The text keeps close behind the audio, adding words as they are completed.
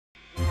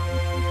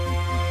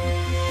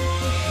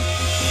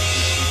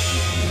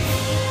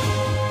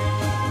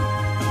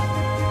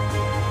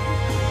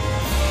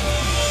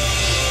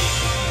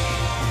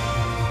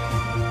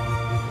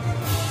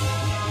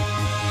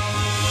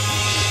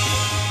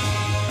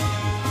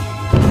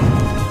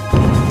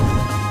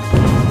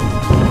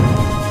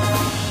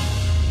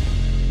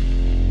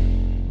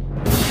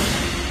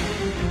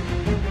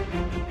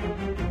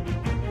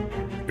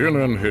In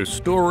an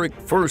historic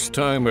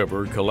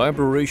first-time-ever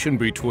collaboration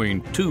between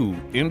two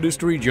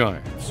industry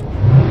giants,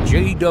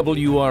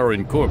 JWR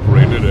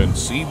Incorporated and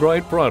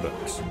Seabright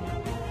Products,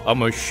 a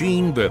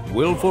machine that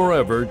will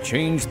forever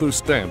change the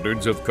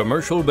standards of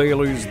commercial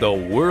balers the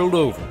world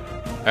over,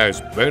 has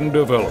been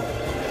developed,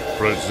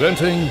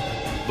 presenting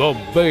the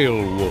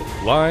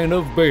BaleWulf line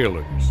of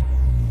balers.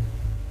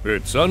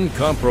 Its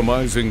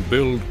uncompromising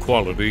build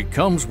quality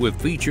comes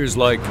with features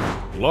like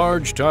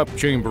large top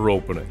chamber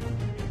opening,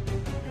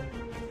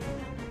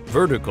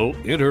 vertical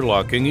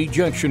interlocking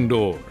ejection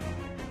door.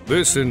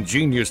 This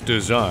ingenious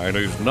design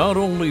is not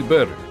only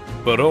better,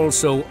 but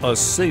also a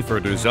safer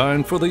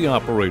design for the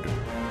operator.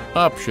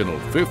 Optional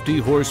 50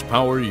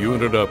 horsepower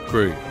unit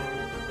upgrade.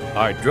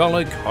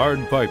 Hydraulic hard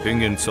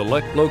piping in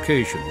select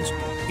locations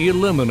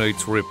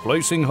eliminates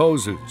replacing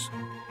hoses.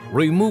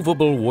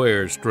 Removable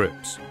wear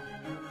strips.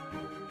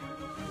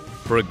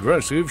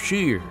 Progressive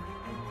shear.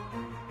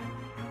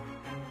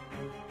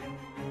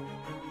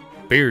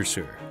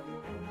 Piercer.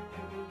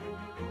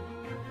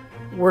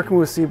 Working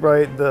with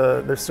Seabright,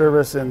 their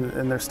service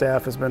and their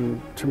staff has been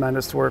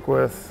tremendous to work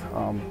with,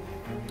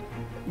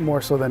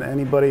 more so than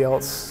anybody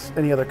else,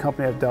 any other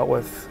company I've dealt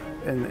with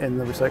in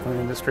the recycling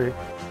industry.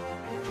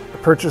 The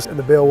purchase of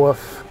the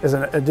BaleWulf is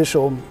an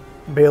additional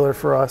baler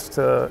for us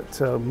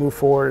to move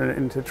forward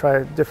and to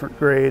try different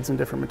grades and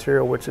different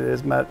material, which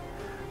has met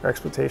our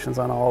expectations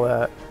on all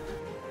that.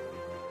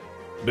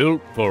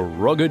 Built for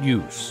rugged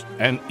use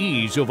and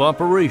ease of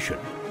operation,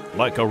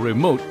 like a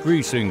remote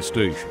greasing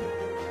station.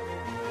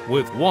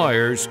 With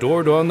wires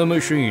stored on the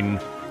machine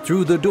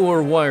through the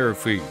door wire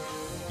feed,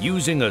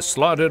 using a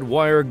slotted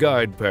wire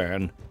guide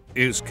pan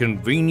is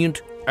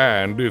convenient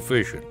and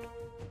efficient.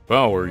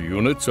 Power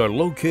units are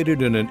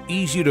located in an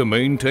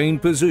easy-to-maintain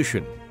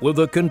position with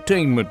a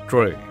containment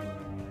tray.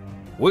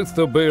 With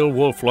the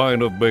BaleWulf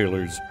line of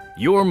balers,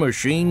 your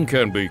machine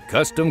can be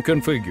custom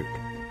configured.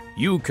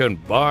 You can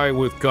buy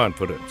with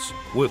confidence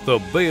with the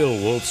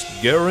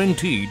BaleWulf's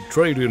guaranteed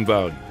trade-in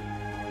value.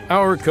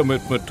 Our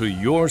commitment to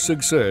your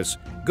success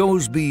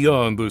goes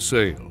beyond the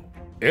sale.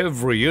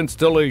 Every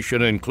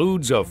installation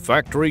includes a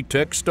factory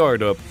tech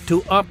startup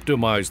to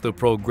optimize the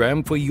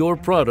program for your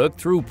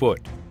product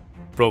throughput.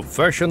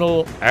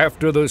 Professional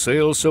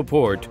after-the-sale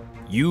support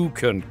you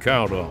can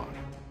count on.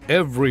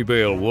 Every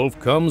BaleWulf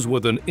comes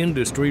with an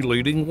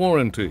industry-leading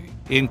warranty,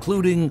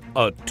 including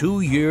a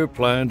 2-year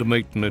planned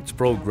maintenance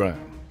program.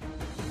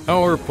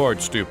 Our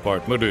parts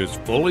department is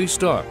fully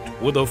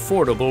stocked with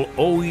affordable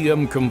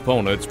OEM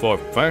components for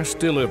fast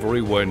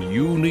delivery when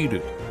you need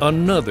it.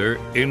 Another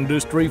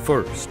industry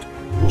first.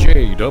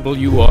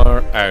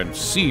 JWR and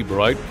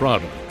Seabright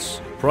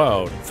Products.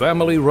 Proud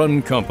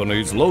family-run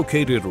companies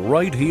located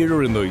right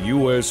here in the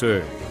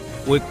USA,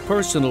 with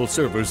personal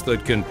service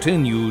that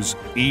continues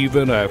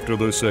even after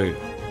the sale.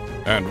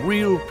 And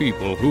real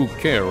people who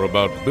care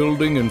about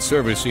building and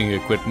servicing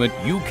equipment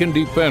you can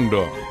depend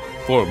on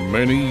for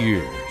many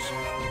years.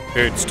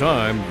 It's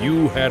time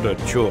you had a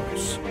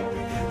choice.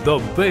 The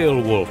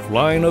BaleWulf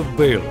line of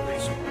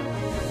balers.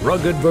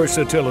 Rugged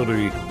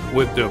versatility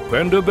with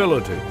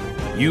dependability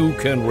you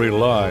can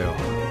rely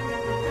on.